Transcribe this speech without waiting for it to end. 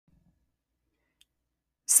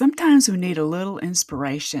Sometimes we need a little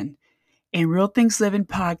inspiration, and Real Things Living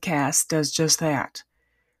podcast does just that.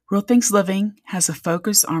 Real Things Living has a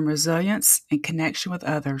focus on resilience and connection with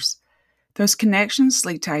others. Those connections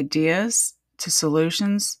lead to ideas, to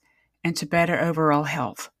solutions, and to better overall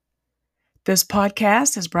health. This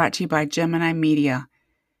podcast is brought to you by Gemini Media.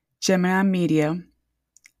 Gemini Media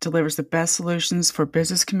delivers the best solutions for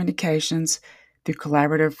business communications through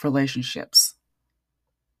collaborative relationships.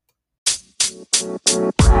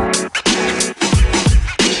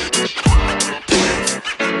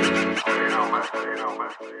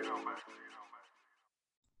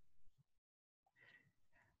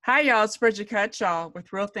 Hi, y'all. It's Bridget Cutshaw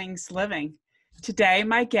with Real Things Living. Today,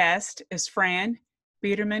 my guest is Fran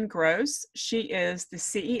Biederman Gross. She is the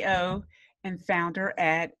CEO and founder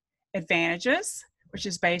at Advantages, which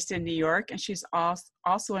is based in New York, and she's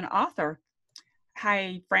also an author.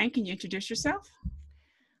 Hi, Fran. Can you introduce yourself?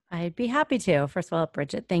 I'd be happy to. First of all,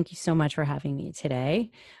 Bridget, thank you so much for having me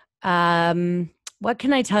today. What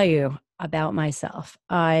can I tell you about myself?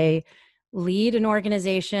 I lead an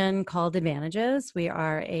organization called Advantages. We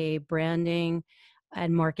are a branding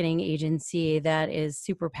and marketing agency that is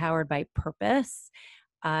super powered by purpose.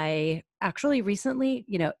 I actually recently,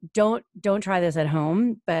 don't try this at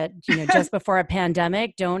home, but just before a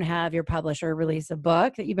pandemic, don't have your publisher release a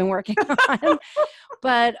book that you've been working on.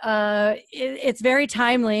 But it's very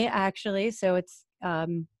timely, actually. So it's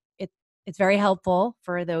very helpful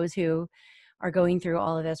for those who are going through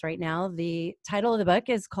all of this right now. The title of the book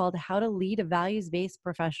is called How to Lead a Values-Based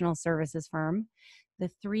Professional Services Firm: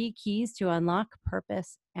 The 3 Keys to Unlock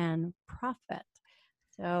Purpose and Profit.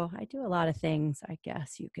 So I do a lot of things, I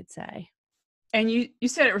guess you could say. And you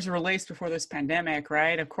said it was released before this pandemic,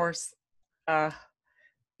 right? Of course.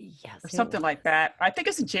 Yes. Or something like that. I think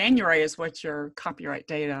it's in January is what your copyright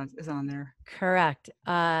date is on there. Correct.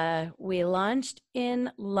 We launched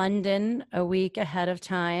in London a week ahead of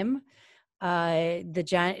time.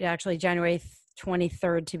 Actually January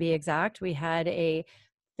 23rd to be exact. We had a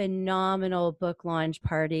phenomenal book launch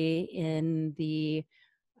party in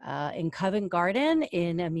Covent Garden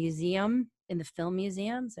in a museum, in the film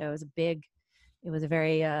museum. So it was a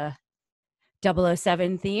very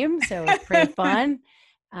 007 theme. So it was pretty fun.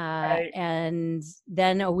 Right. And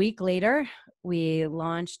then a week later, we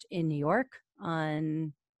launched in New York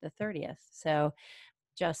on the 30th. So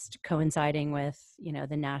just coinciding with,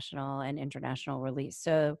 the national and international release.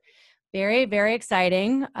 So very, very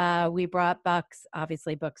exciting. We brought books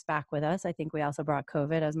back with us. I think we also brought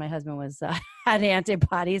COVID, as my husband had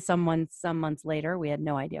antibodies some months later. We had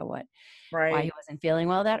no idea why he wasn't feeling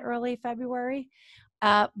well that early February.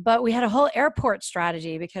 But we had a whole airport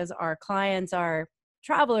strategy because our clients are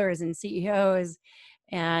travelers and CEOs,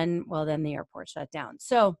 and then the airport shut down.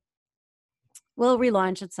 So we'll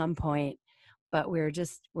relaunch at some point, but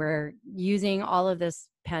we're using all of this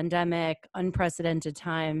pandemic, unprecedented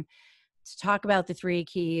time to talk about the 3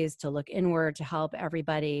 keys, to look inward, to help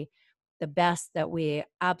everybody the best that we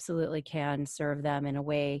absolutely can, serve them in a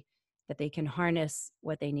way that they can harness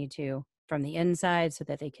what they need to from the inside so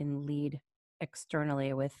that they can lead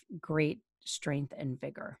externally with great strength and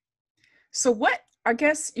vigor. So I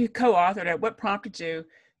guess you co-authored it. What prompted you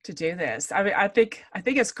to do this? I mean, I think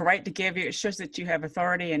it's great to give you. It shows that you have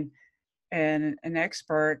authority and an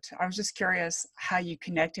expert. I was just curious how you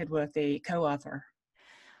connected with the co-author.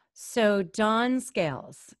 So Don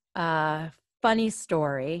Scales, funny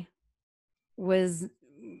story,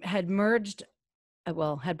 had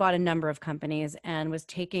bought a number of companies and was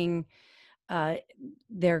taking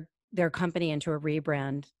their company into a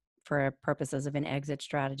rebrand for purposes of an exit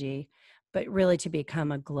strategy, but really to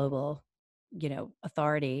become a global,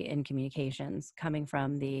 authority in communications, coming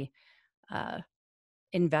from the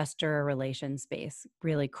investor relations space,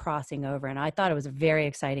 really crossing over. And I thought it was a very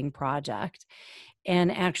exciting project.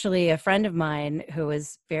 And actually, a friend of mine who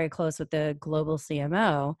was very close with the global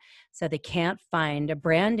CMO said they can't find a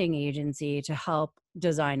branding agency to help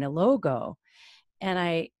design a logo. And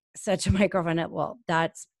I said to my girlfriend, well,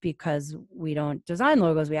 that's because we don't design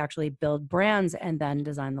logos. We actually build brands and then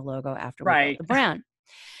design the logo after we build the brand.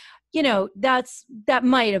 That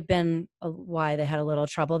might have been why they had a little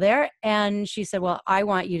trouble there. And she said, well, I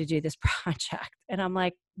want you to do this project. And I'm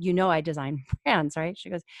like, I design brands, right? She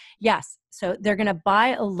goes, yes. So they're going to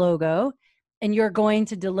buy a logo and you're going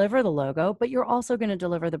to deliver the logo, but you're also going to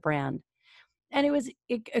deliver the brand. And it was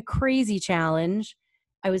a crazy challenge.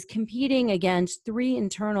 I was competing against 3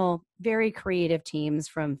 internal, very creative teams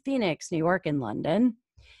from Phoenix, New York, and London.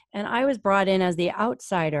 And I was brought in as the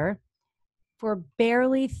outsider for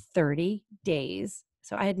barely 30 days.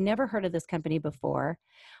 So I had never heard of this company before.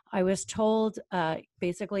 I was told,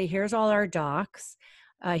 basically, here's all our docs.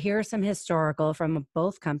 Here are some historical from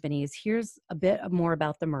both companies. Here's a bit more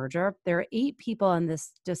about the merger. There are 8 people on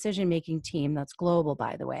this decision-making team that's global,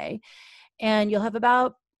 by the way. And you'll have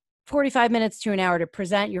about 45 minutes to an hour to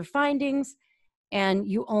present your findings. And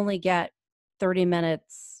you only get 30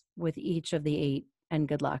 minutes with each of the 8. And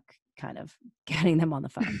good luck kind of getting them on the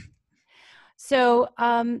phone. So,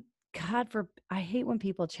 I hate when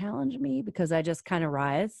people challenge me because I just kind of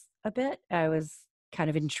rise a bit. I was kind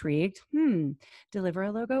of intrigued. Deliver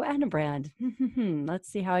a logo and a brand. Let's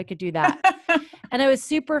see how I could do that. And I was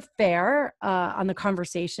super fair on the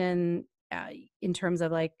conversation in terms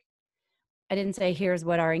of like, I didn't say, here's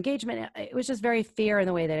what our engagement, it was just very fair in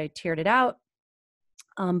the way that I tiered it out.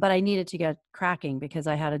 But I needed to get cracking because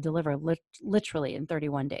I had to deliver literally in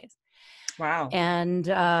 31 days. Wow. And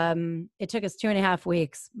it took us 2.5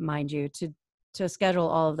 weeks, mind you, to schedule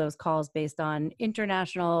all of those calls based on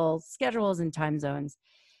international schedules and time zones.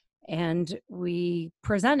 And we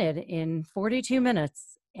presented in 42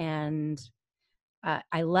 minutes. And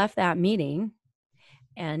I left that meeting,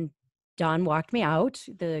 and Don walked me out,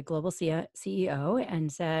 the global CEO,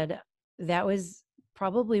 and said that was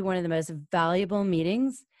probably one of the most valuable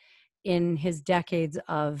meetings in his decades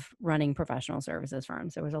of running professional services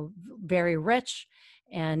firms. It was a very rich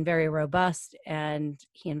and very robust, and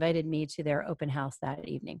he invited me to their open house that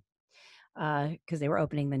evening because they were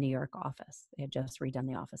opening the New York office. They had just redone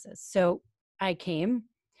the offices. So I came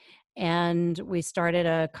and we started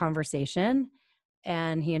a conversation,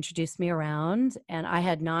 and he introduced me around, and I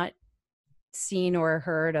had not seen or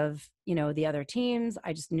heard of, the other teams.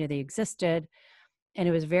 I just knew they existed. And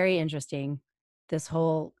it was very interesting. This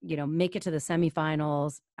whole, make it to the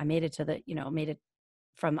semifinals. I made it to made it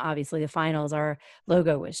from obviously the finals. Our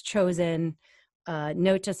logo was chosen.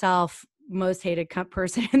 Note to self, most hated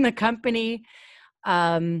person in the company.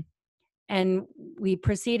 And we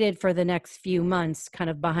proceeded for the next few months kind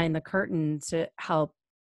of behind the curtain to help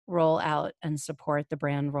roll out and support the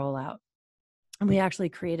brand rollout. And we actually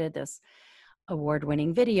created this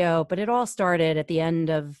award-winning video, but it all started at the end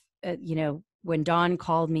of, when Don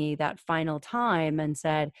called me that final time and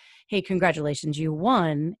said, hey, congratulations, you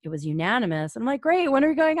won. It was unanimous. I'm like, great, when are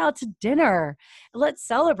we going out to dinner? Let's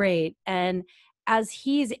celebrate. And as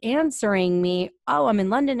he's answering me, oh, I'm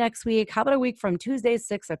in London next week. How about a week from Tuesday,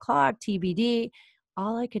 6:00, TBD?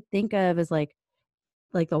 All I could think of is like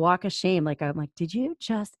the walk of shame. Like, I'm like, did you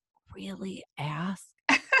just really ask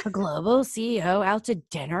a global CEO out to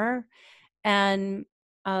dinner? And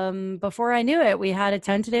before I knew it, we had a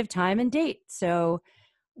tentative time and date. So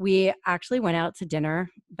we actually went out to dinner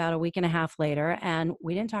about a week and a half later, and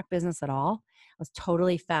we didn't talk business at all. I was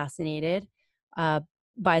totally fascinated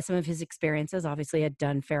by some of his experiences. Obviously, I'd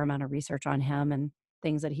done a fair amount of research on him and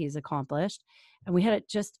things that he's accomplished. And we had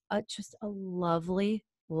just a lovely,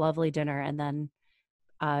 lovely dinner. And then,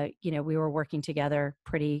 we were working together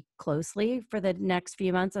pretty closely for the next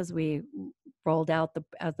few months as we rolled out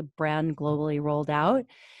as the brand globally rolled out.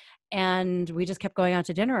 And we just kept going out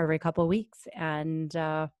to dinner every couple of weeks. And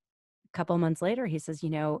a couple of months later, he says,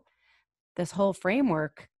 this whole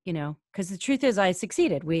framework, because the truth is I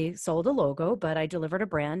succeeded. We sold a logo, but I delivered a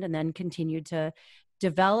brand and then continued to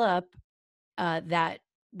develop the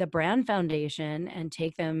brand foundation and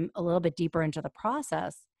take them a little bit deeper into the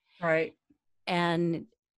process. Right. And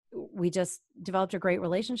we just developed a great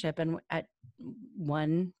relationship. And at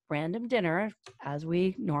one random dinner, as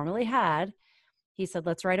we normally had, he said,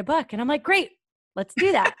 let's write a book. And I'm like, great, let's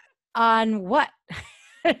do that. On what?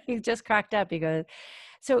 He just cracked up. He goes,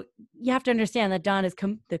 so you have to understand that Don is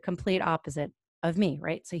the complete opposite of me,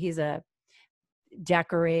 right? So he's a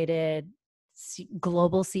decorated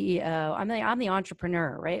global CEO. I'm the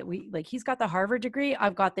entrepreneur, right? He's got the Harvard degree.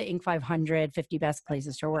 I've got the Inc. 500 50 best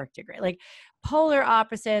places to work degree. Like polar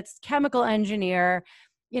opposites, chemical engineer,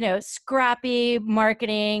 scrappy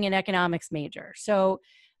marketing and economics major. So,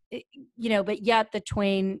 but yet the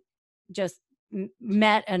twain just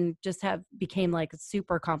met and just became like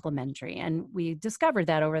super complementary. And we discovered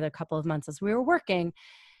that over the couple of months as we were working.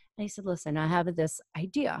 And he said, listen, I have this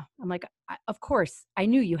idea. I'm like, of course, I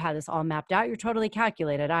knew you had this all mapped out. You're totally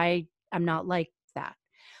calculated. I'm not like that.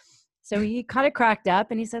 So he kind of cracked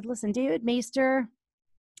up and he said, listen, David Maister,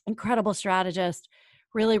 incredible strategist,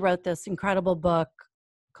 really wrote this incredible book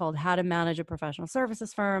called How to Manage a Professional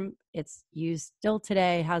Services Firm. It's used still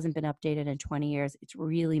today, hasn't been updated in 20 years. It's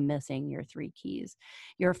really missing your 3 keys,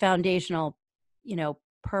 your foundational,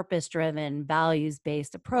 purpose-driven,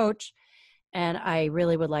 values-based approach. And I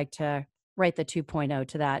really would like to write the 2.0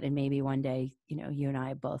 to that. And maybe one day, you and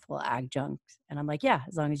I both will adjunct. And I'm like, yeah,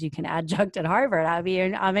 as long as you can adjunct at Harvard,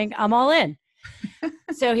 I'm all in.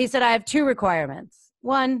 So he said, I have 2 requirements.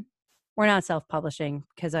 1, we're not self-publishing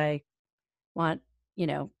because I want,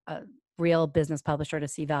 a real business publisher to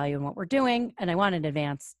see value in what we're doing. And I want an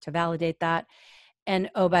advance to validate that. And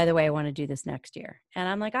oh, by the way, I want to do this next year. And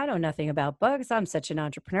I'm like, I know nothing about books. I'm such an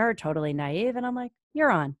entrepreneur, totally naive. And I'm like,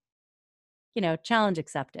 you're on, challenge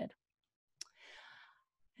accepted.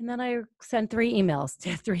 And then I sent 3 emails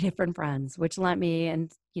to 3 different friends, which lent me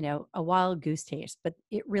and, a wild goose chase, but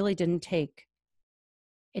it really didn't take,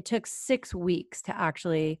 it took 6 weeks to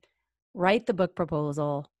actually write the book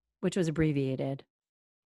proposal, which was abbreviated,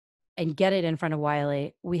 and get it in front of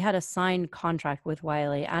Wiley. We had a signed contract with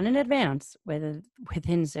Wiley and in advance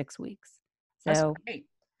within 6 weeks. That's So great.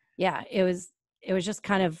 yeah, it was just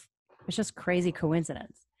it's just crazy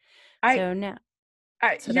coincidence. I, So now,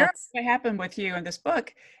 so Your that's, what happened with you in this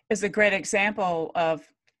book is a great example of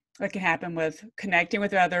what can happen with connecting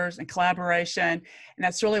with others and collaboration. And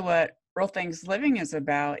that's really what Real Things Living is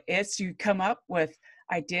about. It's you come up with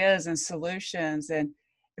ideas and solutions. And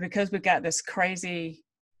because we've got this crazy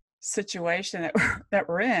situation that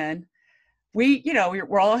we're in, we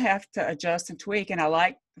all have to adjust and tweak. And I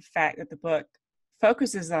like the fact that the book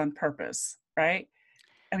focuses on purpose, right?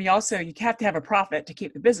 I mean, also you have to have a profit to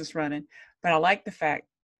keep the business running, but I like the fact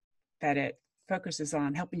that it focuses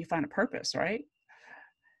on helping you find a purpose, right?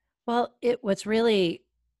 well, what's really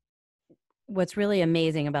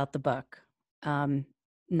amazing about the book,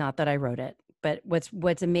 not that I wrote it, but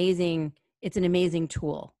what's amazing, it's an amazing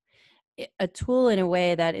tool. A tool in a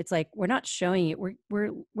way that it's like we're not showing you,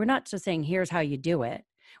 we're not just saying here's how you do it.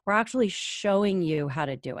 We're actually showing you how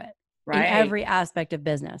to do it in Right. every aspect of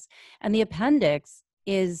business. And the appendix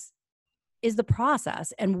is the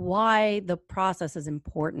process and why the process is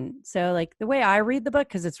important. So like the way I read the book,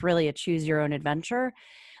 because it's really a choose your own adventure,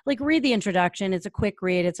 like read the introduction. It's a quick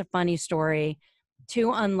read. It's a funny story.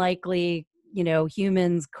 Two unlikely,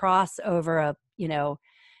 humans cross over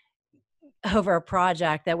over a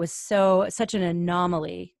project that was such an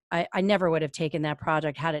anomaly. I never would have taken that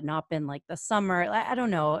project had it not been like the summer. I don't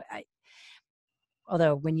know.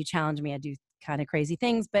 Although when you challenge me, I do kind of crazy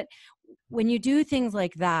things. But when you do things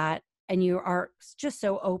like that and you are just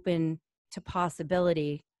so open to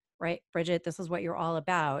possibility, right, Bridget? This is what you're all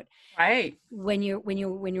about. Right. When you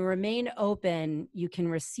remain open, you can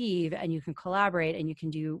receive and you can collaborate and you can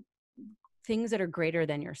do things that are greater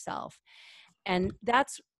than yourself. And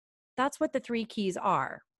that's what the 3 keys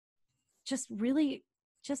are. Just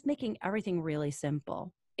making everything really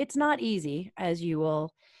simple. It's not easy, as you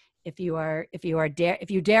will, if you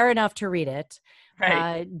dare enough to read it.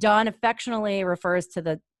 Right. Dawn affectionately refers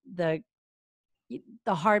to the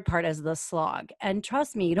hard part as the slog. And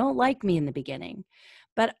trust me, you don't like me in the beginning,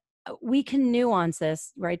 but we can nuance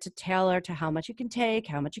this, right, to tailor to how much you can take,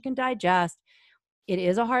 how much you can digest. It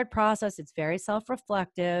is a hard process. It's very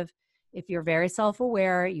self-reflective. If you're very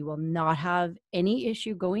self-aware, you will not have any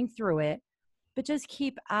issue going through it, but just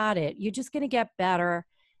keep at it. You're just going to get better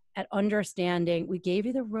at understanding. We gave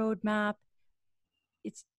you the roadmap.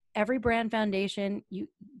 It's every brand foundation you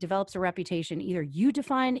develops a reputation. Either you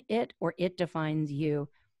define it or it defines you.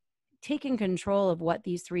 Taking control of what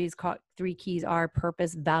these 3 keys are: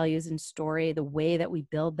 purpose, values, and story, the way that we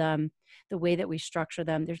build them, the way that we structure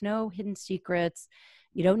them. There's no hidden secrets.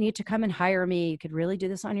 You don't need to come and hire me. You could really do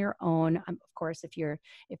this on your own. Of course,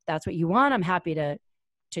 if that's what you want, I'm happy to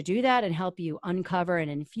do that and help you uncover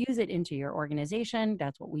and infuse it into your organization.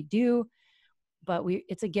 That's what we do. But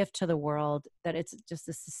it's a gift to the world that it's just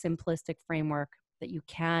this simplistic framework that you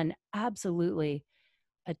can absolutely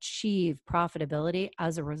achieve profitability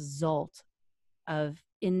as a result of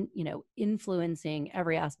influencing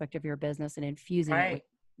every aspect of your business and infusing it with Right.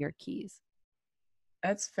 your keys.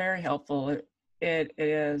 That's very helpful. It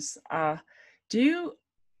is. Did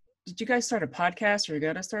you guys start a podcast or you're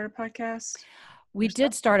going to start a podcast We yourself?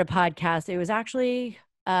 did start a podcast. It was actually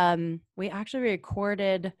we actually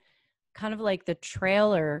recorded kind of like the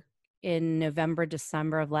trailer in November,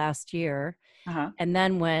 December of last year. Uh-huh. And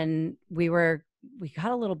then when we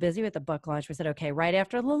got a little busy with the book launch, we said, okay, right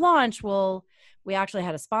after the launch, we actually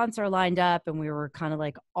had a sponsor lined up and we were kind of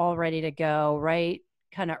like all ready to go, right?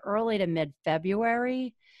 Kind of early to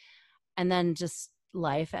mid-February. And then just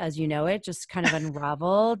life as you know it just kind of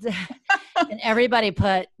unraveled. And everybody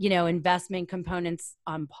put, investment components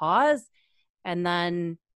on pause. And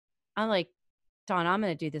then I'm like, Dawn, I'm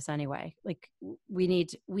going to do this anyway. Like we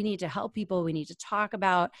need to help people. We need to talk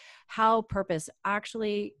about how purpose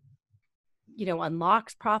actually,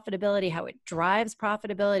 unlocks profitability, how it drives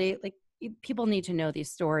profitability. Like people need to know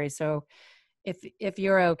these stories. So if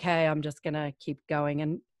you're okay, I'm just going to keep going.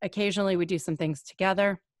 And occasionally we do some things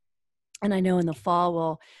together. And I know in the fall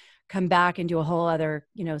we'll come back and do a whole other,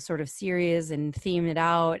 sort of series and theme it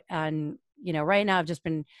out. And, right now I've just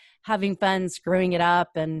been having fun screwing it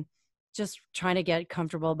up and just trying to get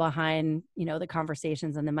comfortable behind, the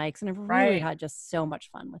conversations and the mics. And I've really Right. had just so much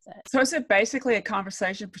fun with it. So is it basically a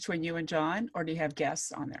conversation between you and John, or do you have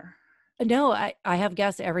guests on there? No, I have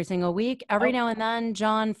guests every single week. Every Oh, now and then,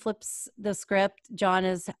 John flips the script. John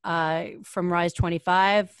is from Rise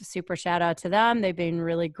 25. Super shout out to them. They've been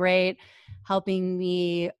really great helping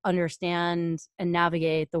me understand and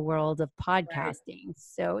navigate the world of right. podcasting.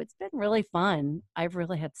 So it's been really fun. I've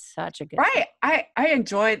really had such a good time. Right. I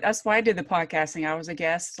enjoyed, that's why I did the podcasting. I was a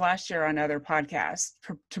guest last year on another podcast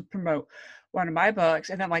to promote one of my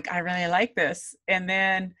books. And I'm like, I really like this. And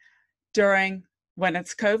then during when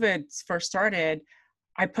it's COVID first started,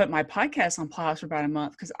 I put my podcast on pause for about a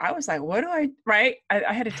month because I was like, what do I, right?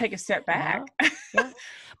 I had to take a step Yeah. back. Yeah.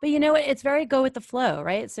 But you know what? It's very go with the flow,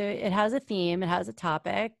 right? So it has a theme, it has a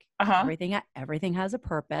topic. Uh-huh. Everything has a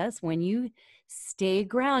purpose. When you stay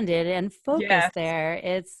grounded and Yes. focused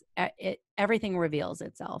there, everything reveals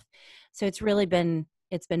itself. So it's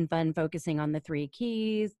been fun focusing on the three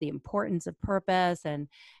keys, the importance of purpose, and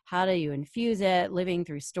how do you infuse it, living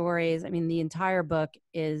through stories. I mean, the entire book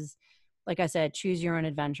is, like I said, choose your own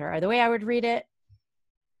adventure. Or the way I would read it,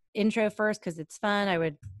 intro first because it's fun. I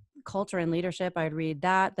would culture and leadership. I'd read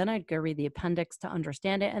that. Then I'd go read the appendix to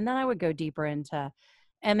understand it, and then I would go deeper into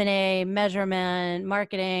M&A, measurement,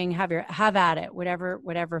 marketing. Have at it.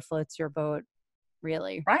 Whatever floats your boat.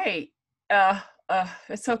 Really. Right.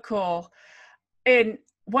 It's so cool. And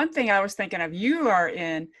one thing I was thinking of, you are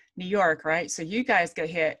in New York, right? So you guys get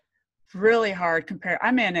hit really hard compared.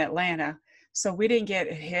 I'm in Atlanta, so we didn't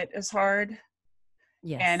get hit as hard. And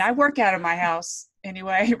Yes. I work out of my house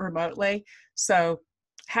anyway, remotely. So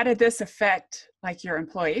how did this affect like your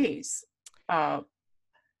employees? Uh,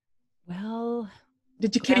 Well,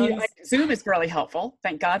 can you, grounds. like, Zoom is really helpful.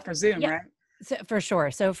 Thank God for Zoom, Yeah. right? So, for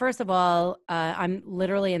sure. So first of all, I'm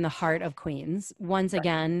literally in the heart of Queens. Once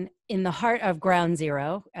again, in the heart of ground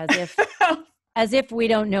zero, as if we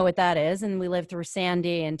don't know what that is. And we lived through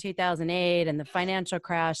Sandy in 2008 and the financial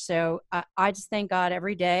crash. So I just thank God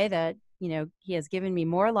every day that, he has given me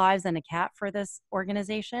more lives than a cat for this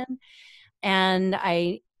organization. And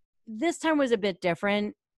this time was a bit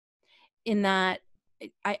different in that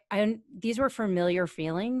these were familiar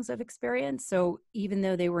feelings of experience. So even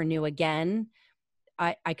though they were new again,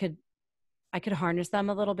 I could harness them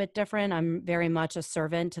a little bit different. I'm very much a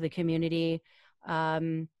servant to the community.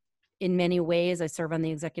 Um, in many ways, I serve on the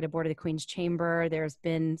executive board of the Queen's Chamber. There's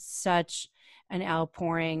been such an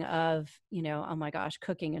outpouring of, oh my gosh,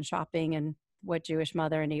 cooking and shopping, and what Jewish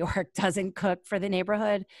mother in New York doesn't cook for the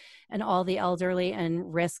neighborhood and all the elderly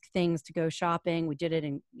and risk things to go shopping. We did it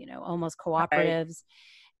in, almost Right, cooperatives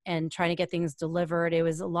and trying to get things delivered. It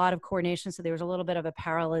was a lot of coordination. So there was a little bit of a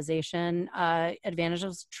paralyzation. Advantage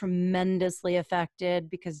was tremendously affected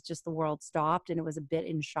because just the world stopped and it was a bit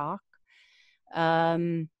in shock.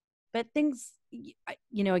 But things,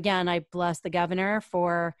 again, I bless the governor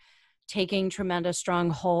for taking tremendous strong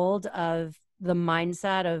hold of the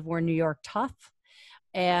mindset of we're New York tough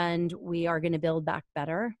and we are going to build back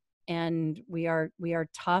better, and we are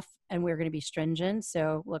tough and we're going to be stringent.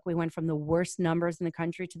 So look, we went from the worst numbers in the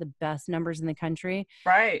country to the best numbers in the country,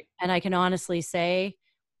 right, and I can honestly say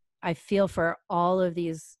I feel for all of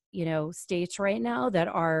these states right now that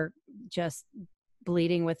are just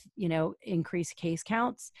bleeding with increased case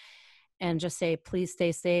counts, and just say, please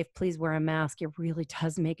stay safe, please wear a mask. It really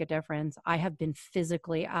does make a difference. I have been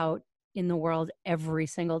physically out in the world every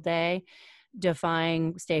single day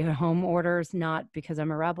defying stay-at-home orders, not because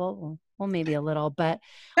I'm a rebel, well, maybe a little, but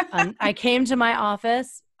I came to my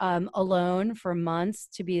office alone for months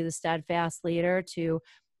to be the steadfast leader, to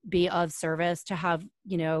be of service, to have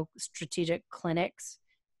strategic clinics.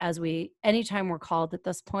 Anytime we're called at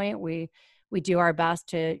this point, we do our best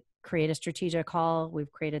to create a strategic call.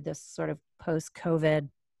 We've created this sort of post-COVID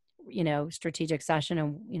strategic session,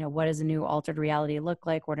 and what does a new altered reality look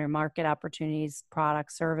like? What are market opportunities,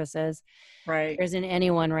 products, services? right. There isn't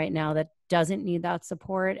anyone right now that doesn't need that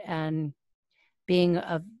support, and being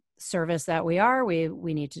of service that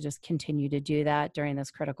we need to just continue to do that during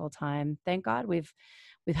this critical time. Thank God we've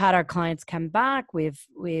had our clients come back. We've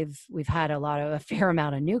had a fair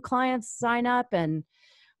amount of new clients sign up, and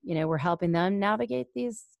we're helping them navigate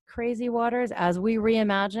these crazy waters as we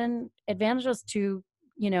reimagine advantages to,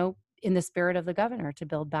 in the spirit of the governor, to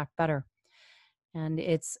build back better. And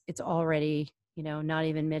it's already, not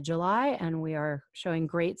even mid-July, and we are showing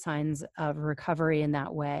great signs of recovery in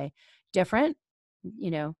that way. Different,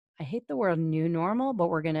 I hate the word new normal, but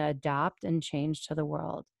we're going to adapt and change to the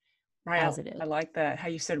world. Right. as it is. I like that. How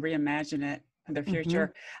you said reimagine it in the Hmm.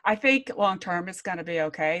 future. I think long term it's going to be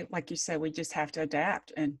okay. Like you said, we just have to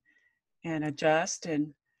adapt and adjust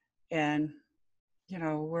and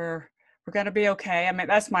we're going to be okay. I mean,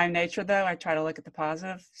 that's my nature though. I try to look at the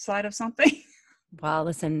positive side of something. Well,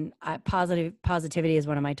 listen, positivity is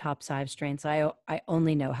one of my top 5 strengths. I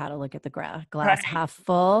only know how to look at the glass Right. half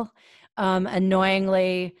full.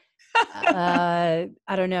 Annoyingly, I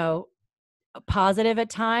don't know, positive at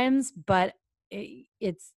times, but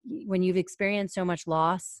it's when you've experienced so much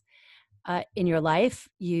loss in your life,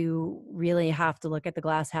 you really have to look at the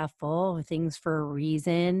glass half full, things for a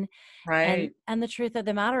reason. Right. And the truth of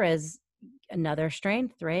the matter is another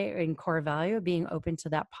strength, right? And core value of being open to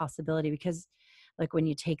that possibility, because like when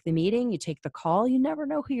you take the meeting, you take the call, you never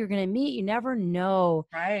know who you're going to meet. You never know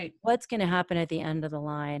Right. what's going to happen at the end of the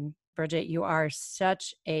line. Bridget, you are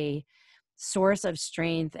such a source of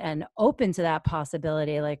strength and open to that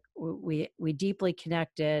possibility. Like we deeply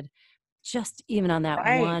connected just even on that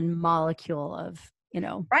Right. one molecule of, you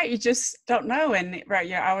know, Right, you just don't know, and right,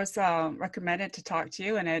 yeah, I was, recommended to talk to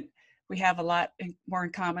you, and we have a lot more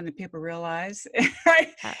in common than people realize, right?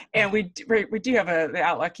 uh, And we do have the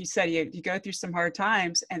out like you said, you go through some hard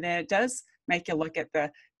times, and then it does make you look at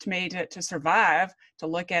to me, to survive, to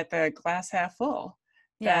look at the glass half full,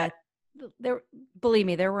 yeah, that there, believe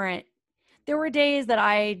me, there were days that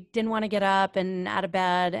I didn't want to get up and out of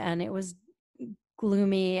bed and it was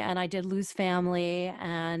gloomy and I did lose family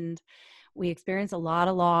and we experienced a lot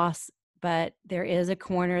of loss, but there is a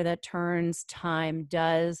corner that turns. Time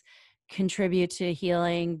does contribute to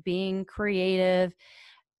healing. Being creative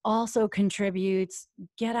also contributes.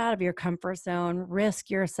 Get out of your comfort zone, risk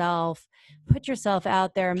yourself, put yourself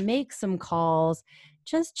out there, make some calls,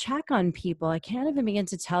 just check on people. I can't even begin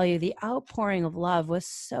to tell you the outpouring of love was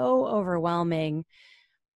so overwhelming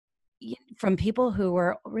from people who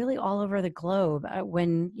were really all over the globe.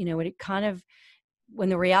 When, you know, when it kind of, when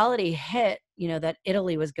the reality hit, you know, that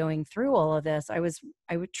Italy was going through all of this, I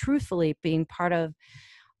would truthfully being part of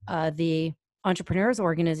the entrepreneurs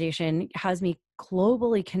organization has me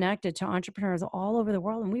globally connected to entrepreneurs all over the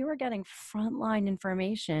world. And we were getting frontline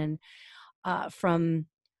information from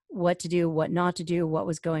what to do, what not to do, what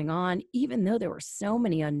was going on, even though there were so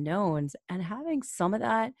many unknowns. And having some of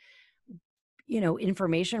that, you know,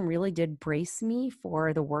 information really did brace me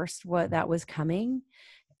for the worst, what that was coming,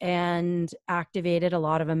 and activated a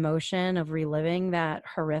lot of emotion of reliving that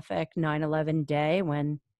horrific 9/11 day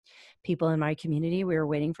when people in my community, we were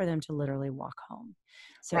waiting for them to literally walk home.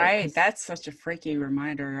 So, right, because that's such a freaky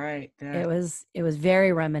reminder, right, that it was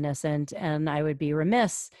very reminiscent, and I would be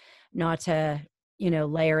remiss not to, you know,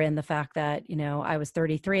 layer in the fact that, you know, I was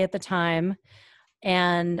 33 at the time,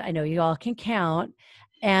 and I know you all can count,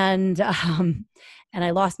 and and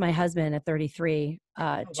I lost my husband at 33,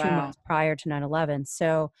 oh, 2 wow. months prior to 9/11.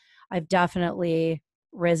 So I've definitely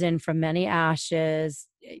risen from many ashes,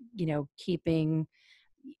 you know, keeping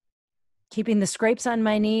the scrapes on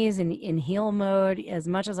my knees and in heal mode. As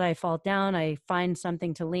much as I fall down, I find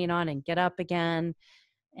something to lean on and get up again.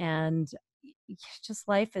 And just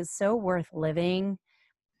life is so worth living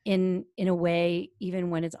in a way,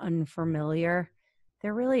 even when it's unfamiliar.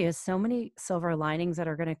 There really is so many silver linings that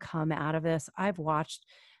are going to come out of this. I've watched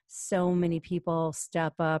so many people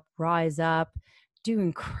step up, rise up, do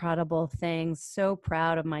incredible things. So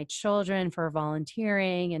proud of my children for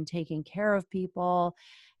volunteering and taking care of people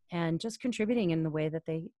and just contributing in the way that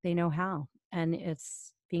they know how. And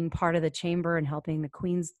it's being part of the chamber and helping the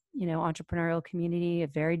Queens, you know, entrepreneurial community, a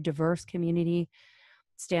very diverse community,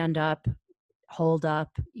 stand up, hold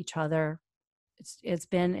up each other. It's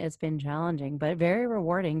been challenging, but very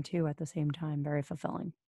rewarding too at the same time, very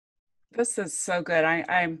fulfilling. This is so good.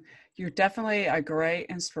 You're definitely a great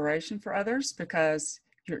inspiration for others because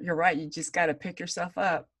you're right. You just got to pick yourself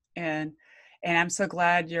up and I'm so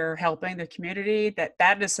glad you're helping the community.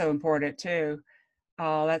 That is so important too.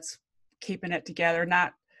 That's keeping it together.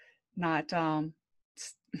 Not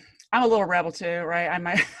s- I'm a little rebel too, right? I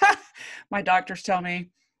my my doctors tell me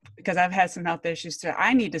because I've had some health issues too.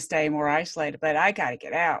 I need to stay more isolated, but I got to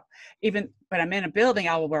get out. Even but I'm in a building,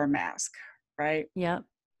 I will wear a mask, right? Yep.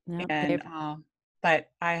 Yep. And but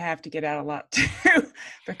I have to get out a lot too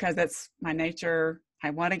because that's my nature.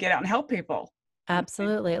 I want to get out and help people. Okay.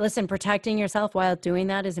 Absolutely. Listen, protecting yourself while doing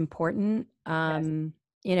that is important. Yes.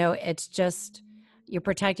 You know, it's just you're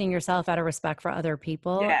protecting yourself out of respect for other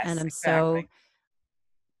people. And Yes, I'm so, exactly.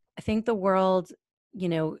 I think the world, you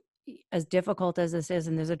know, as difficult as this is,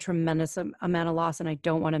 and there's a tremendous amount of loss, and I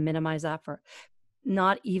don't want to minimize that for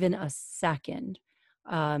not even a second,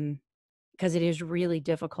 because it is really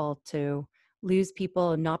difficult to lose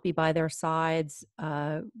people and not be by their sides,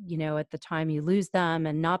 at the time you lose them,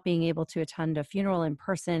 and not being able to attend a funeral in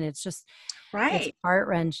person. It's Right.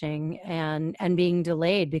 heart-wrenching, and being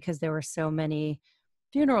delayed because there were so many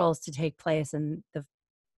funerals to take place, and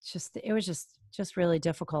it was just really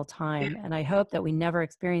difficult Yeah. time. And I hope that we never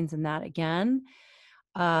experience that again.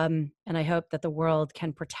 And I hope that the world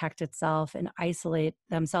can protect itself and isolate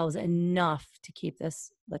themselves enough to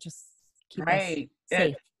let's just keep us Right.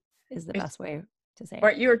 safe is the It's best way to say it.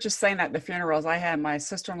 right. You were just saying that at the funerals. I had my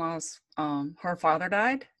sister-in-law's, her father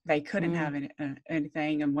died. They couldn't Mm, have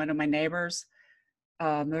anything. And one of my neighbors,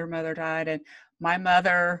 their mother died. And my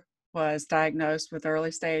mother was diagnosed with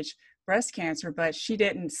early stage breast cancer, but she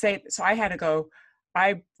didn't say, so I had to go.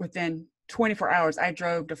 Within 24 hours, I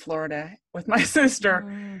drove to Florida with my sister.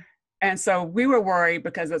 mm, And so we were worried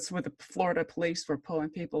because that's what the Florida police were pulling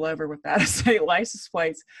people over without a state license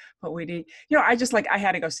plates. But we did, I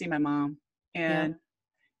had to go see my mom. yeah,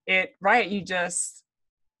 And right, you just,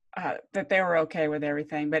 that they were okay with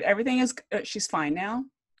everything. But everything is, she's fine now,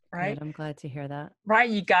 good. right? I'm glad to hear that. Right.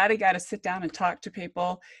 You gotta sit down and talk to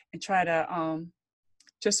people and try to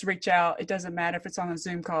just reach out. It doesn't matter if it's on a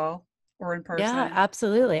Zoom call or in Yeah, person.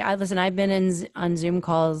 absolutely. I've been on Zoom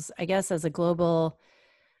calls, I guess, as a global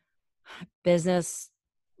business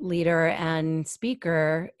leader and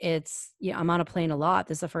speaker. I'm on a plane a lot.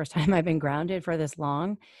 This is the first time I've been grounded for this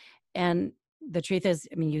long. And the truth is,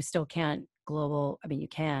 I mean, you still can't I mean, you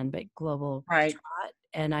can, but global Right. trot.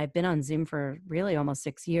 And I've been on Zoom for really almost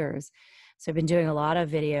 6 years. So I've been doing a lot of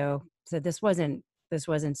video. So this wasn't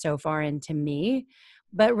so far into me,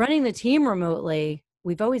 but running the team remotely,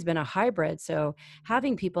 we've always been a hybrid. So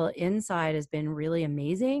having people inside has been really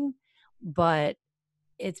amazing, but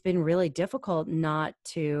it's been really difficult not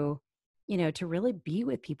to really be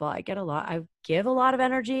with people. I give a lot of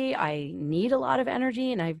energy. I need a lot of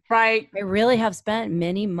energy. And Right. I really have spent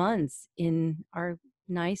many months in our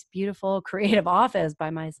nice, beautiful, creative office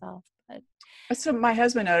by myself. But That's what my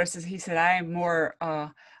husband notices. He said, I'm one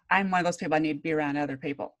of those people, I need to be around other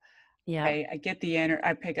people. yeah, I get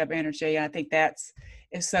I pick up energy. And I think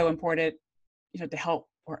is so important, to help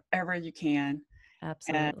wherever you can. And,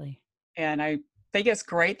 absolutely. and I think it's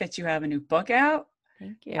great that you have a new book out.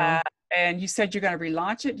 Thank Uh, you. and you said you're going to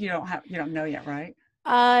relaunch it. You don't know yet, right?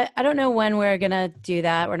 I don't know when we're going to do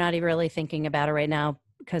that. We're not even really thinking about it right now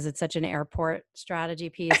because it's such an airport strategy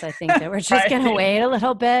piece. I think that we're just going to Right. wait a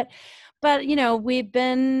little bit. But,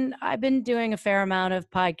 I've been doing a fair amount of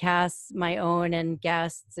podcasts, my own and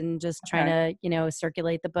guests, and just trying Okay. to,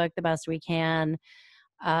 circulate the book the best we can.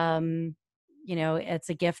 Um, it's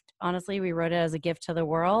a gift. Honestly, we wrote it as a gift to the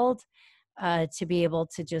world, to be able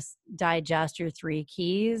to just digest your three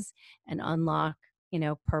keys and unlock,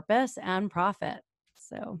 purpose and profit.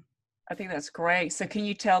 So, I think that's great. So can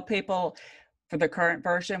you tell people for the current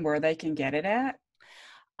version where they can get it at?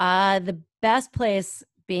 the best place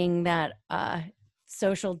being that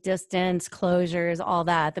social distance closures, all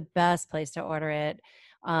that, the best place to order it.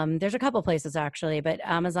 There's a couple places actually, but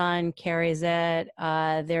Amazon carries it.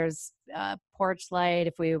 There's Porchlight.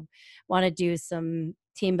 If we want to do some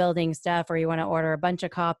team building stuff or you want to order a bunch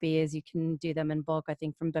of copies, you can do them in bulk, I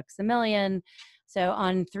think, from Books A Million. So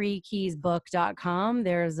on threekeysbook.com,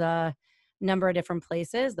 there's a number of different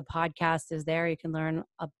places. The podcast is there. You can learn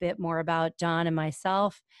a bit more about Don and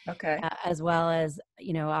myself, Okay. as well as,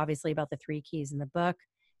 obviously about the three keys in the book.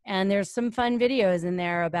 And there's some fun videos in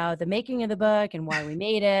there about the making of the book and why we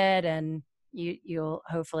made it. And you'll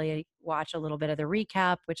hopefully watch a little bit of the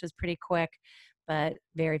recap, which is pretty quick, but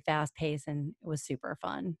very fast paced, and it was super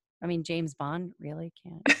fun. I mean, James Bond really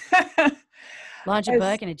can't launch a It's-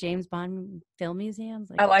 book in a James Bond film museum.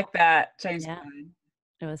 It's like, I like that, James yeah, Bond.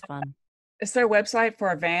 it was fun. Is there a website for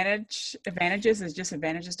Advantages? Is just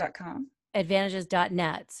advantages.com?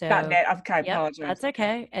 Advantages.net. So, .net. Okay, I yep, apologize. that's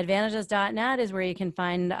okay. Advantages.net is where you can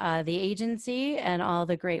find the agency and all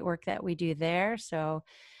the great work that we do there. So,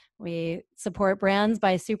 we support brands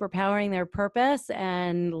by superpowering their purpose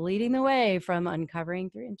and leading the way from uncovering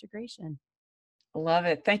through integration. Love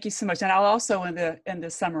it. Thank you so much. And I'll also in the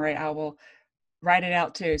summary, I will write it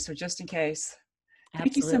out too. So just in case.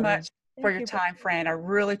 Thank you so Absolutely. much for Thank your you. time, Fran. I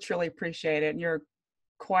really, truly appreciate it. And you're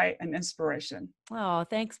quite an inspiration. Oh,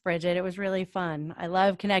 thanks, Bridget. It was really fun. I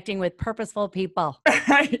love connecting with purposeful people.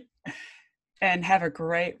 And have a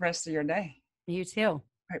great rest of your day. You too. All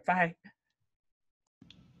right, bye.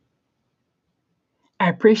 I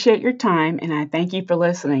appreciate your time and I thank you for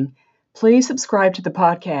listening. Please subscribe to the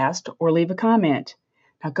podcast or leave a comment.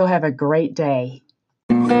 Now go have a great day.